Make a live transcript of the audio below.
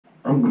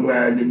I'm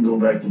glad I didn't go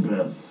back to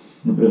bed.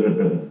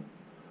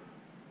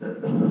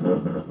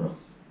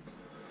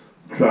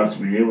 Trust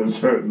me, it was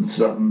hurting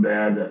something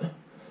bad.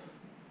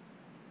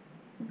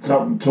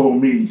 Something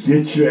told me,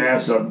 get your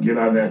ass up and get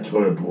on that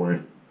toilet,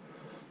 boy.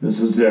 This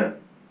is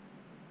it.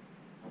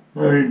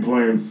 I ain't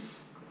playing.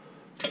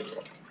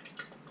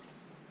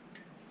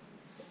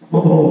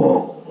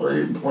 Oh, I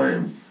ain't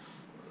playing.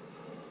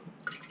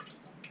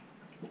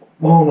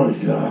 Oh my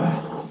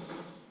God.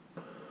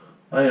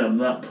 I am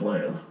not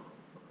playing.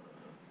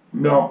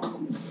 Milk.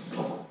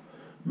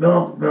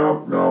 Milk,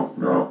 milk, milk,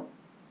 milk.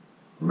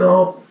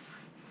 Milk.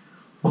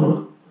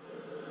 Oh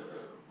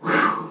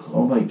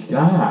my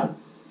God.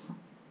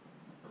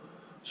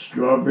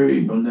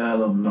 Strawberry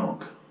banana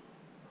milk.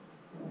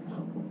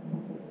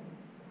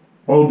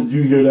 Oh, did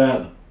you hear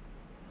that?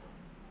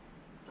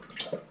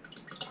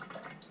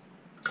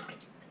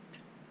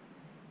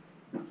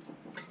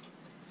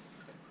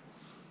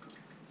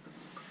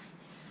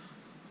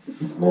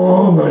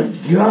 Oh my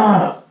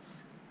God.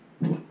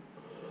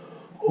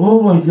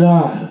 Oh my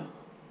God.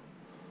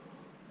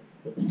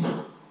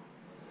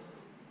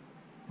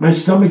 My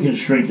stomach is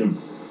shrinking.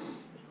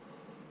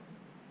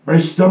 My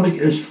stomach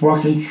is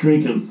fucking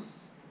shrinking.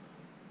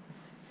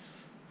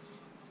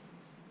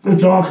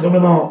 It's all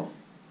coming out.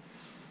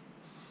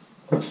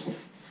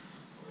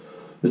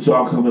 It's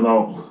all coming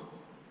out.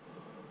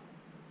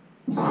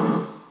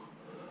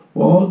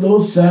 Well,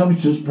 those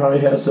sandwiches probably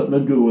had something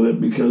to do with it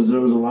because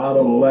there was a lot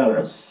of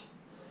lettuce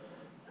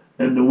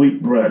in the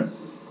wheat bread.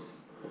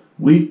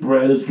 Wheat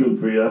bread is good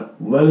for you.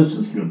 Lettuce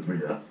is good for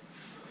you.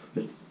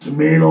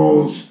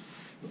 Tomatoes,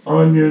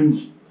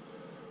 onions,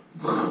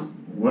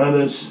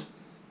 lettuce.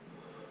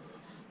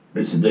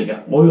 They said they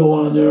got oil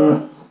on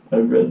there. I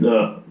read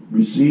the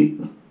receipt.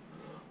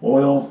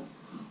 Oil.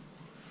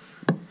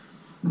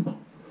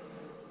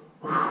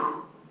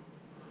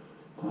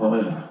 Oh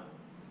yeah.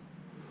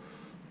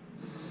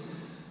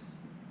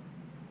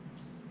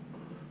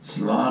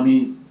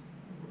 Salami.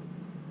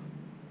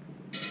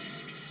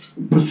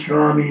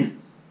 Pastrami.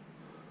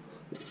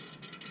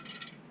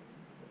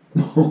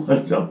 Oh, I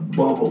got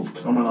bubbles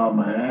coming out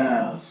my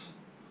ass.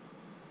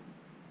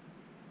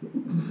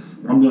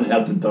 I'm gonna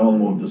have to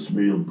download this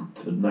meal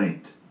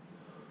tonight.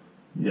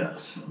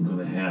 Yes, I'm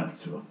gonna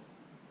have to.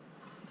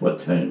 What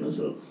time is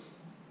it?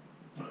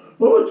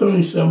 Oh, it's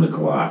only 7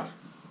 o'clock.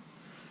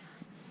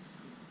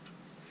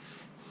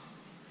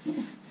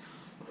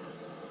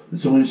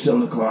 It's only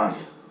 7 o'clock.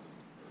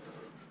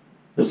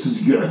 This is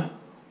good.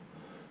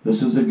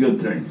 This is a good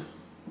thing.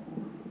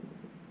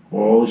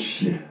 Oh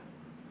shit.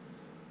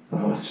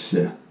 Oh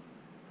shit.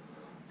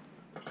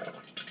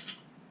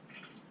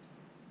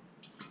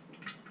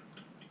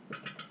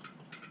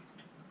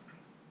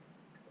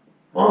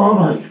 Oh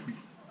my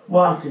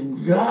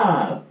fucking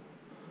God.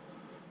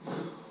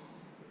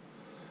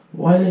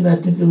 Why didn't I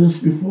think of this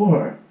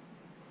before?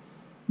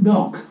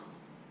 Milk.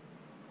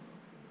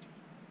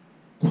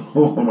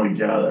 Oh my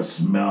God, that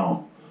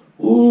smell.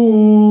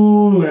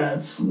 Ooh,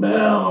 that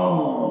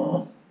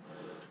smell.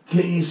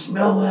 Can you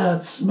smell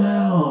that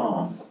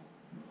smell?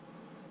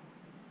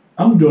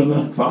 I'm doing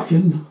a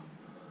fucking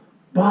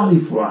body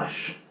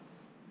flush.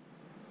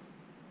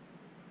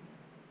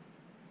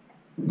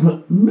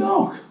 But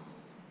milk.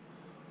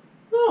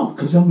 No,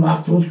 because I'm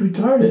lactose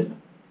retarded.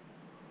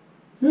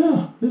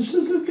 Yeah, this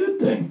is a good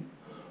thing.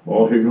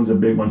 Oh, here comes a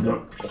big one.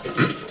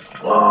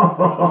 Oh,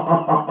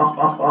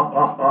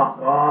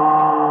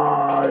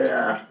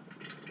 yeah.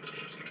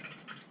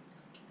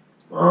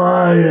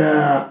 Oh,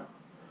 yeah.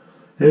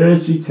 Here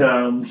she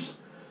comes.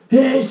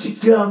 Here she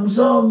comes.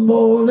 Oh,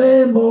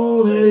 Molly,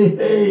 Molly.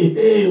 Hey,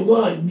 hey,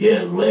 what?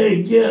 Get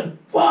laid, get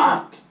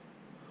fucked.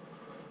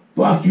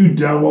 Fuck you,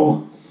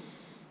 devil.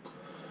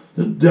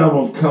 The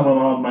devil's coming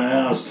on my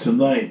ass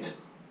tonight.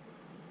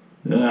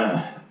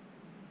 Yeah.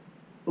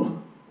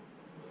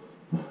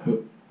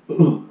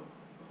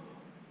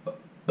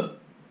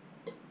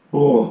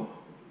 Oh.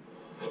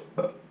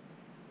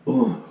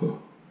 Oh.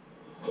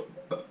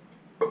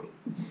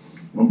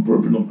 I'm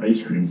burping up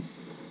ice cream.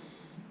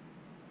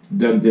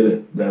 That did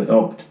it. That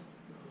helped.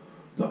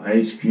 The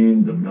ice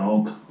cream, the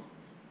milk.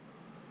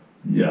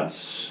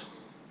 Yes.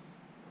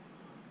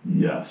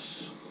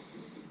 Yes.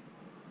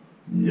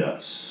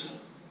 Yes.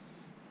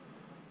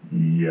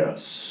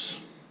 Yes.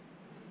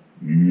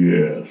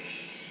 Yes.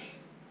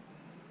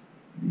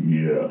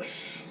 Yes.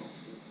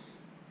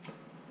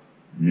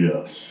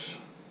 Yes.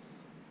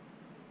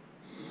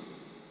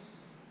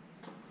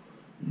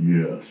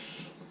 Yes.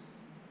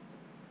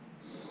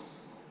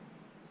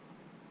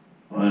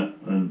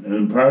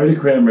 And probably the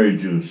cranberry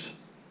juice.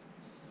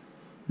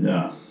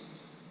 Yeah.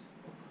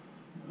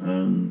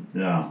 And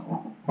yeah,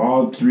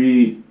 all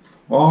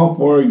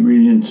four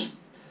ingredients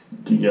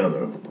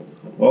together.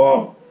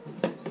 All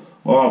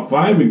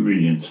five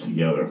ingredients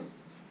together.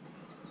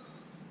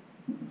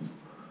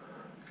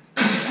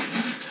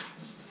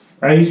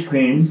 Ice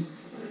cream,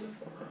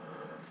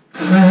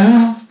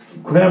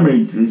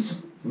 cranberry juice,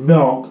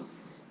 milk,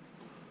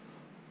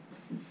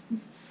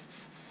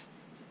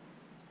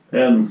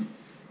 and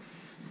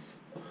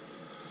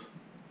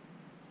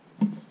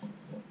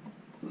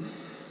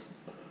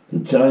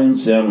Italian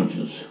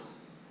sandwiches.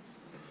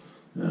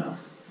 Yeah.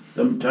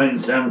 Them Italian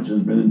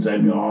sandwiches been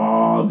inside me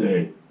all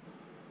day.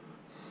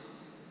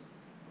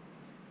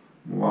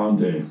 All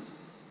day.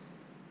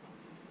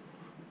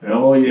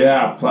 Oh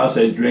yeah, plus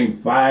I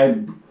drink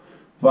five,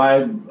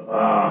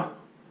 oh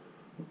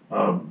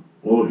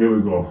here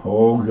we go.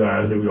 Oh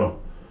God, here we go.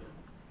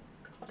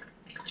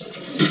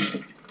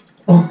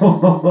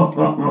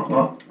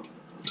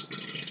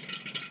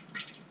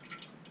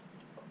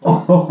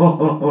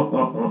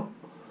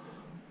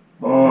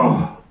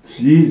 Oh,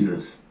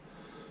 Jesus.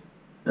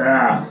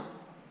 Ah.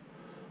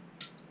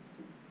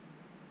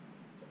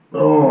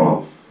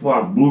 Oh,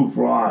 fuck. Blue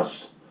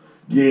Frost.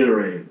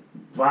 Gatorade.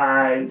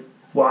 5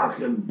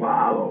 fucking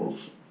bottles.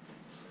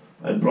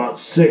 I brought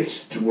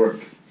 6 to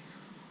work.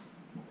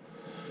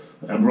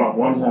 I brought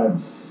 1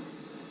 home.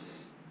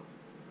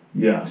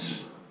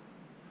 Yes.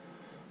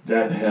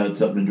 That had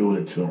something to do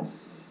with it too.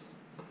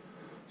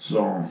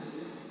 So,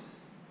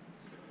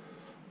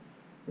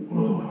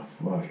 oh,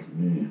 fuck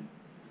me.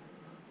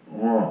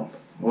 Oh,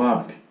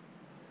 fuck.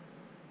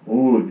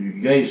 Oh, you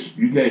guys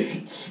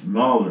should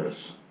smell this.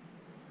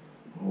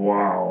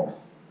 Wow.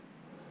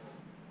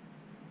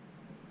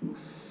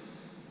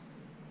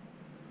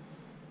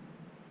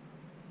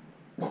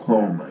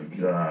 Oh my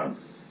God.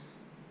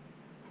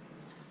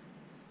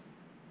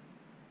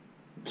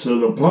 So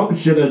the plum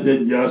shit I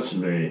did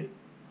yesterday,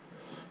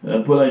 that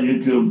I put on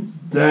YouTube,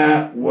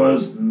 that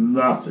was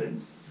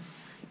nothing.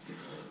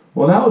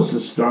 Well, that was the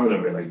start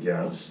of it, I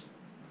guess.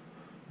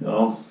 You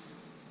know?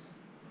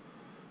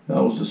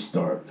 That was the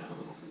start.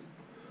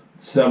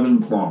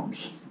 7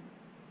 plums.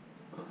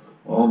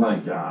 Oh my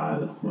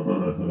God.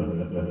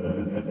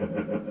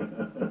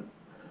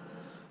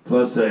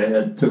 Plus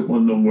I took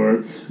one to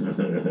work.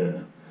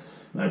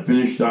 I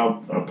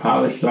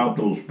polished out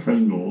those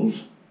Pringles.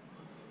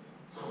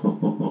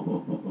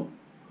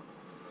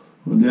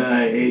 And then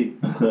I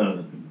ate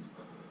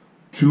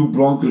 2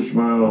 Blanco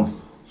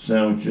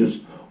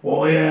sandwiches.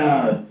 Oh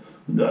yeah,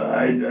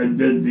 I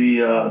did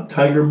the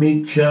tiger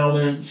meat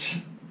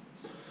challenge.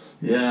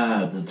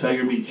 Yeah, the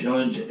tiger meat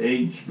challenge,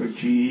 eggs for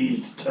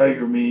cheese,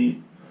 tiger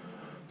meat,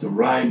 the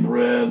rye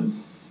bread,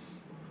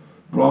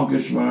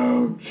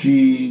 Blanco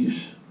cheese,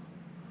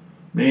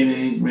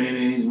 mayonnaise.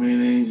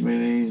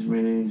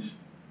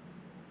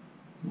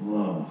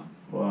 Oh,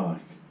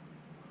 fuck.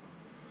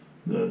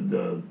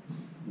 The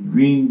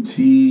green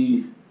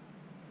tea,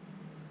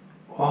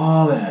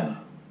 all that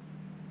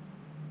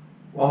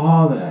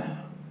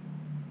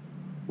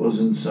was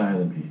inside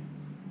of me.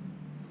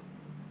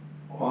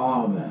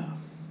 All that.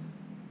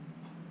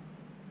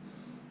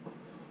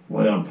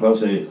 Well,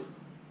 plus I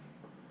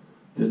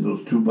did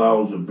those 2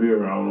 bottles of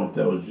beer. I don't know if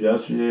that was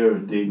yesterday or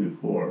the day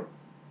before.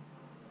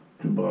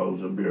 2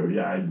 bottles of beer.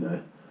 Yeah, I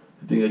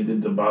think I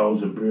did the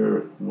bottles of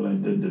beer when I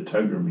did the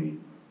tiger meat.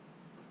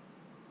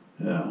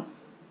 Yeah.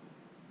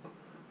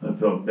 I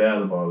felt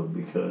bad about it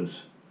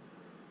because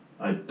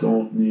I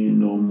don't need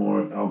no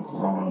more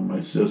alcohol in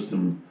my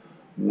system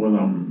when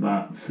I'm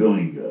not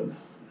feeling good.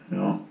 You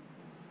know?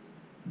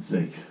 It's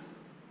like,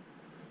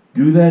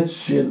 do that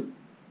shit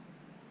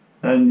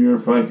on your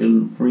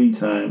fucking free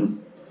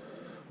time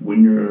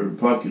when you're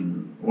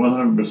fucking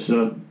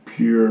 100%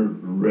 pure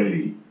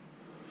ready.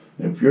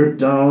 If you're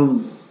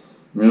down,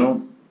 you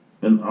know,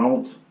 and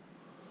out,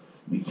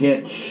 you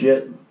can't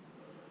shit,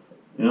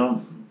 you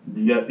know,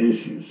 you got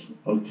issues.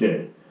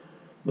 Okay,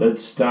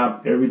 let's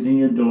stop everything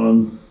you're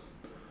doing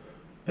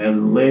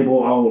and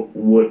label out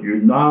what you're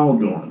now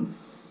doing,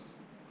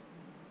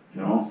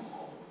 you know.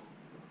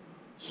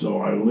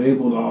 So I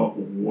labeled out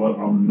what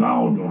I'm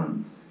now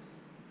doing.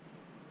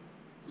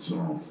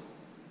 So,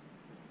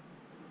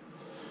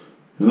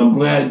 and I'm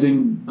glad I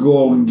didn't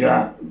go and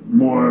got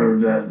more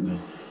of that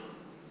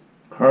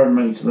Hard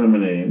Mike's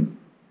lemonade.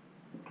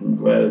 I'm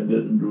glad I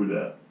didn't do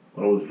that.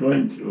 I was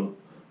going to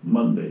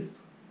Monday,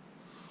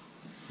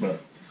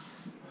 but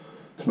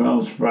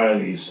tomorrow's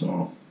Friday,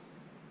 so.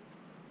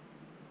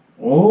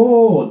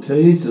 Oh,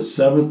 today's the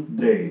 7th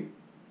day.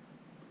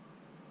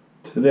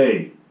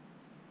 Today.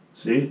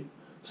 See?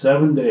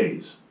 7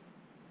 days.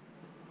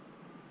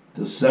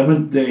 The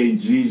 7th day,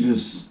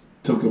 Jesus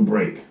took a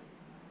break.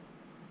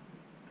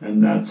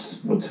 And that's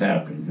what's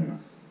happening here.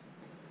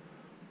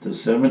 The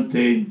 7th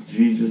day,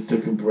 Jesus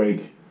took a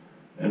break,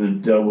 and the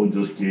devil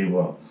just gave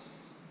up.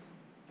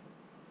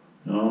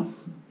 You know?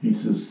 He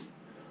says,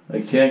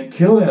 I can't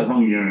kill that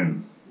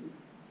Hungarian.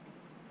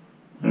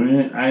 I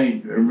mean,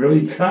 I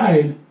really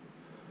tried,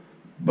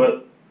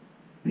 but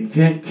you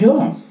can't kill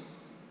him.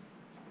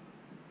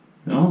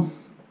 You know?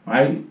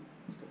 I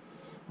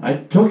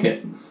took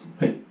it.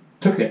 I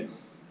took it.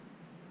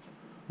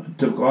 I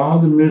took all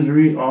the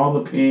misery, all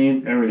the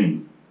pain,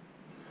 everything.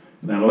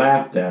 And I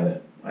laughed at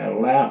it. I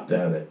laughed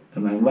at it.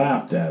 And I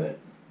laughed at it.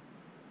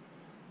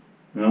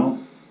 You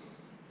know?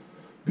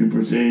 People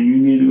are saying, you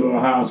need to go to the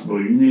hospital.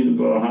 You need to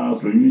go to the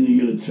hospital. You need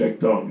to get it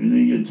checked out. You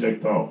need to get it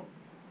checked out.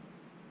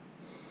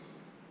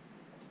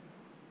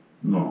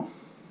 No.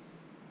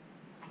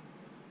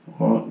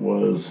 All it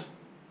was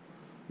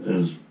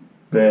is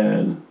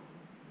bad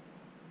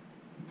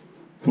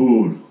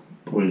food.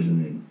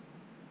 poisoning.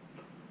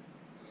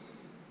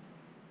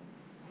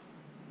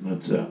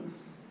 That's it.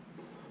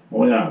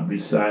 Oh yeah,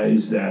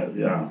 besides that,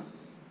 yeah.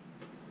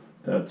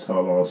 That's how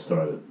it all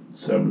started.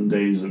 7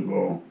 days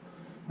ago,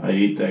 I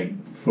ate that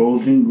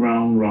frozen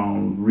ground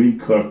round,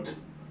 recooked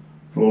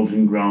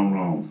frozen ground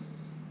round.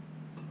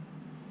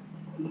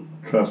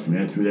 Trust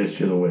me, I threw that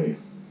shit away.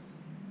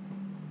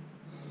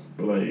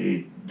 But I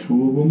ate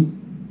 2 of them.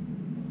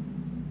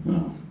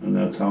 Yeah, and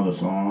that's how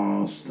this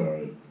all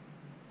started.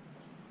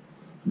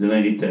 Then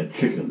I ate that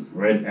chicken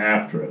right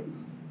after it.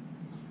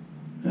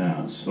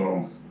 Yeah,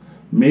 so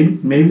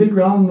maybe the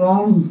ground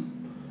round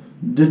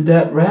did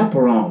that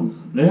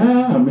wraparound.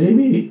 Yeah,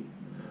 maybe.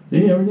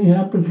 Yeah, everything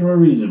happens for a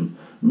reason.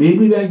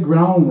 Maybe that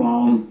ground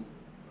round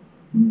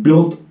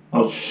built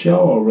a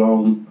shell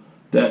around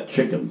that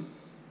chicken.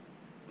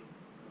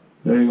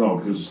 There you go,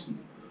 because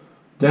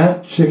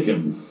that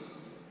chicken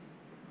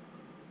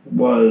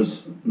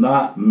was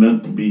not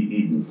meant to be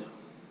eaten.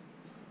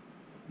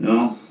 You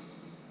know?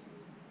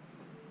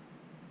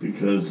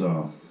 Because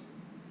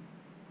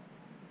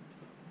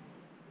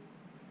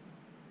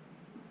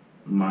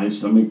my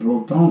stomach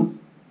broke down.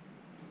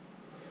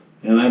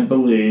 And I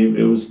believe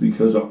it was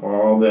because of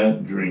all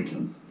that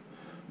drinking.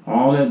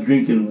 All that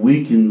drinking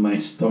weakened my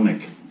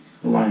stomach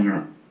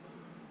liner.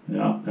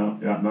 Yeah.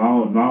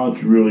 Now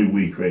it's really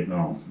weak right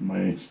now.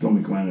 My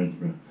stomach liner,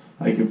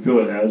 I can feel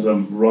it as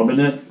I'm rubbing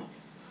it.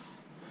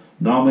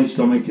 Now my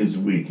stomach is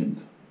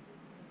weakened.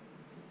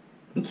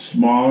 It's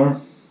smaller.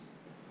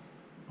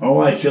 Oh,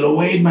 I should have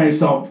weighed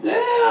myself.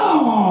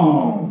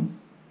 Damn!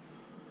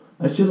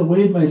 I should have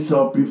weighed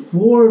myself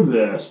before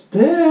this.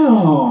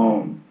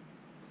 Damn!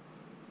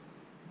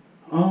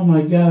 Oh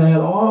my God, I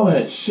had all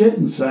that shit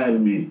inside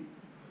of me.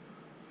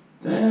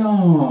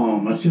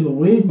 Damn, I should have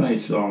weighed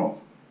myself.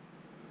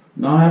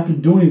 Now after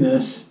doing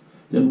this,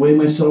 then weigh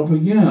myself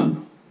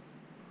again.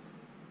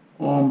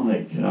 Oh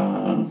my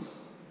God.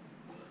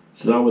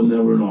 So I would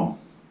never know.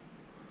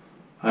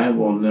 I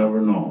will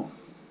never know.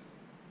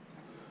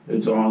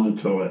 It's on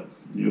the toilet.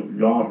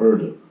 Y'all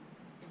heard it.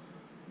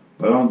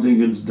 But I don't think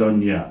it's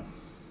done yet.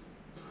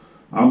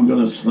 I'm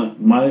gonna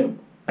my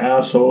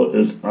asshole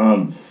is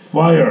on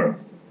fire.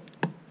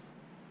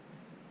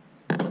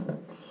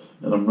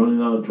 And I'm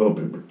running out of toilet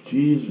paper.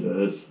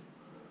 Jesus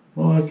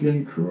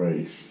fucking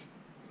Christ.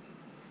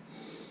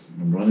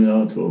 I'm running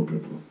out of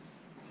toilet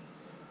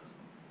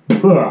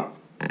paper.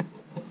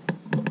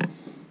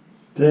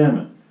 Damn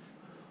it.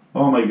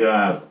 Oh my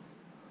God.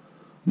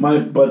 My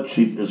butt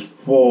cheek is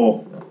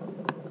full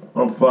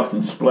of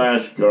fucking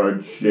splash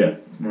guard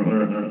shit.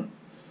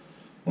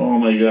 Oh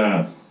my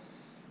God.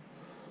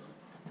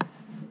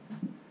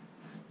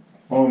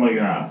 Oh my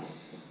God.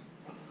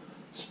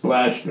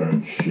 Splash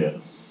guard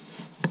shit.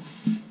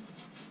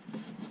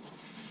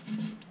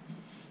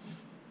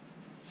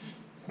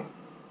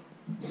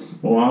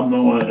 Oh, I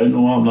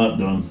know I'm not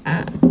done.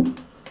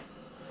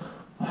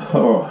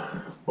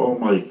 Oh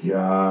my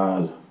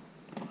God.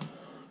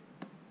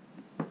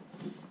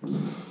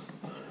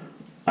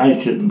 I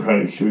shouldn't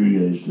probably show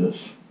you guys this.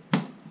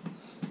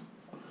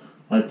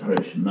 I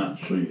probably should not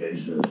show you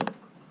guys this.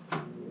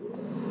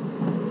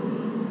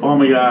 Oh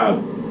my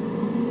God.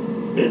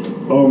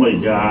 Oh my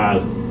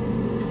God.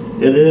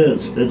 It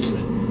is.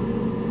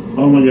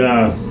 Oh my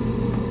God.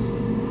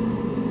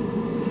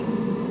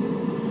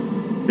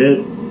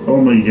 Oh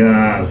my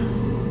God.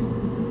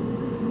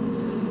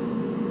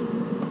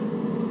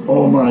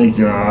 Oh my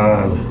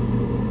God.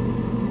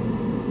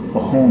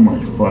 Oh my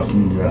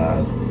fucking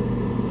God.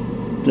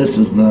 This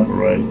is not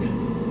right.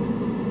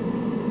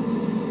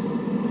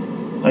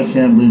 I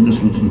can't believe this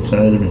was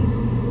inside of me.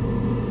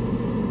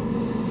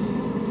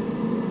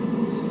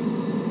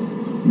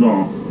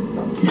 No.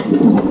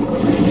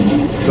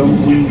 Some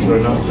things are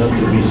not meant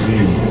to be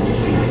seen.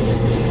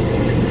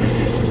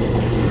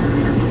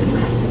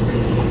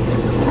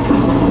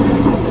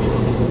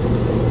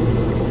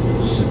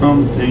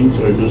 Some things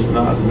are just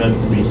not meant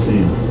to be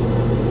seen.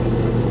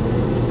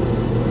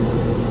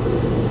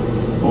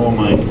 Oh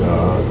my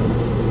God.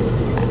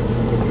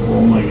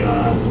 Oh my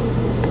God.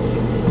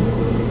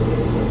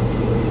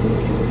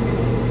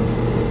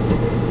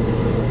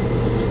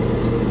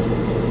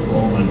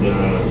 Oh my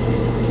God.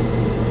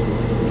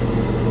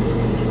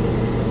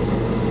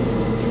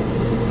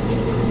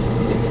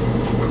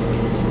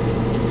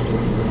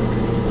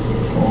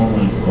 Oh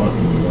my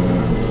fucking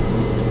God.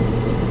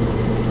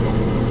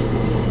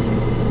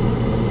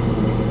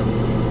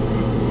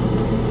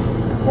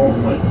 Oh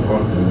my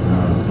fucking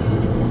God.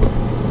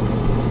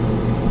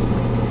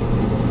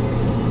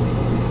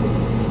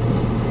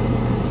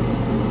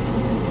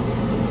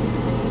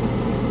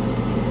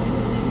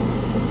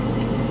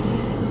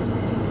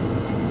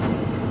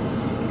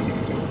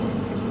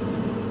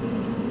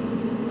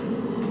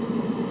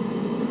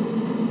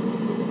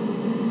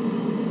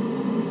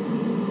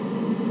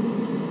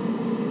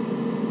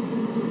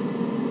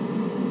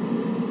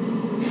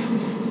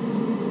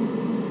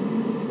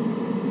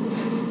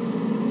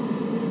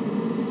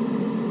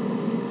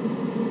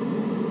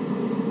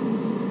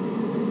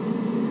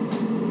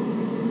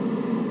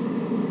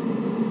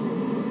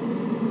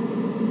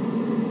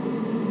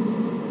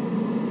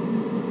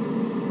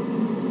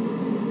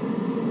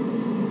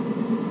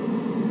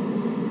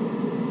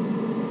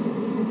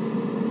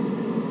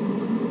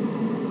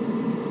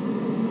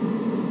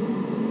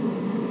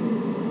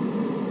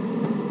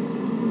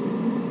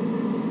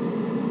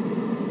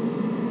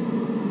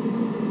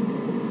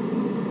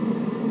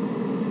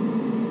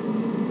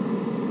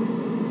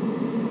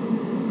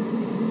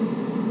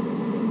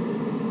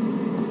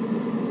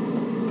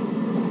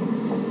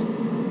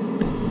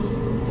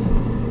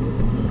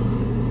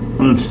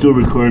 It's still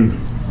recording.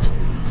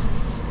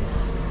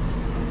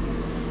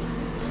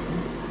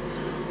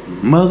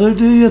 Mother,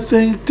 do you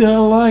think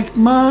they'll like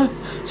my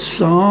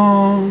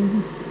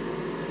song?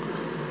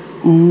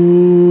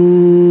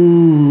 Ooh,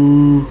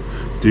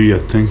 do you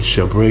think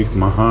she'll break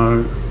my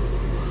heart?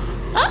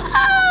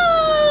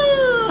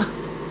 Ah!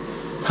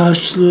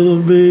 Hush,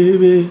 little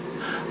baby,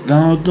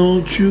 now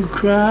don't you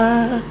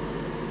cry.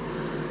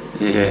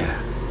 Yeah,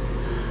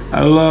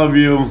 I love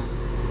you.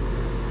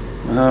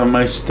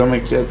 My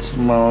stomach gets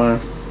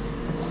smaller.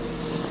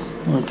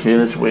 Okay,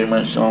 let's weigh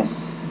myself.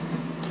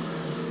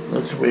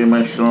 Let's weigh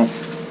myself.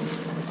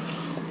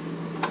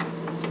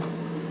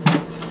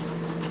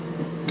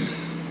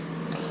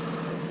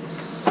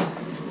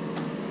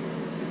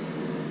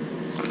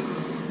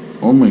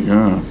 Oh my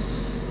God.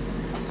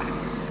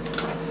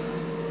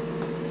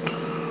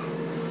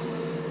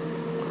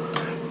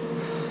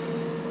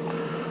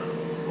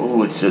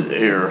 Oh, it said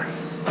air.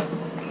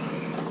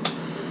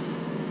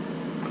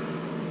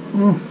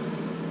 Oh.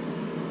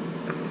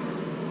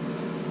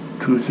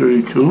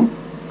 232.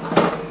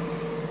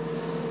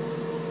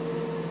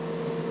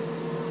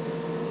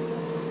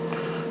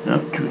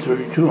 Yep,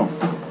 232.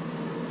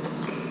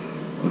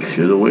 I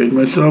should have weighed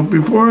myself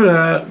before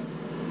that.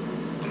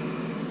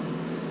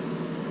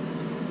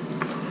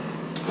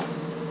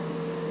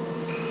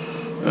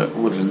 That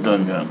wasn't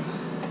done yet.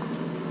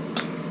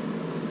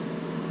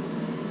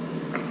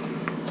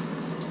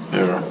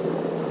 There.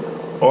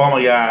 Oh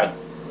my God.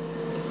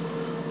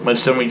 My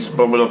stomach just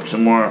bubbled up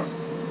some more.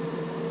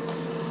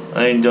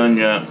 I ain't done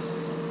yet.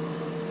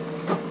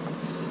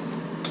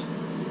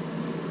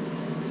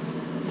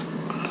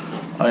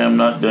 I am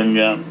not done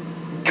yet.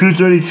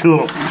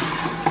 232.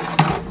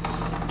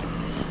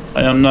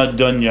 I am not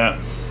done yet.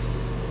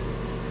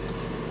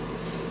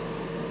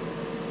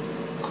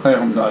 I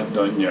am not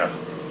done yet.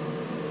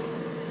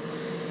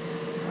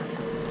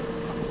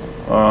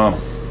 I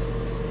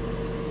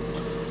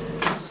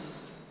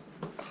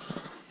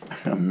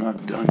am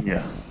not done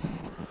yet.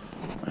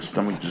 My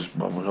stomach just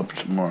bubbled up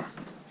some more.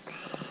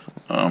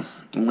 I'm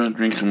gonna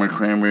drink some more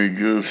cranberry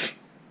juice,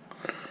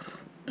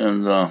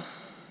 and yeah,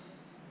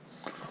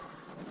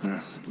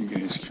 you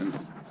guys can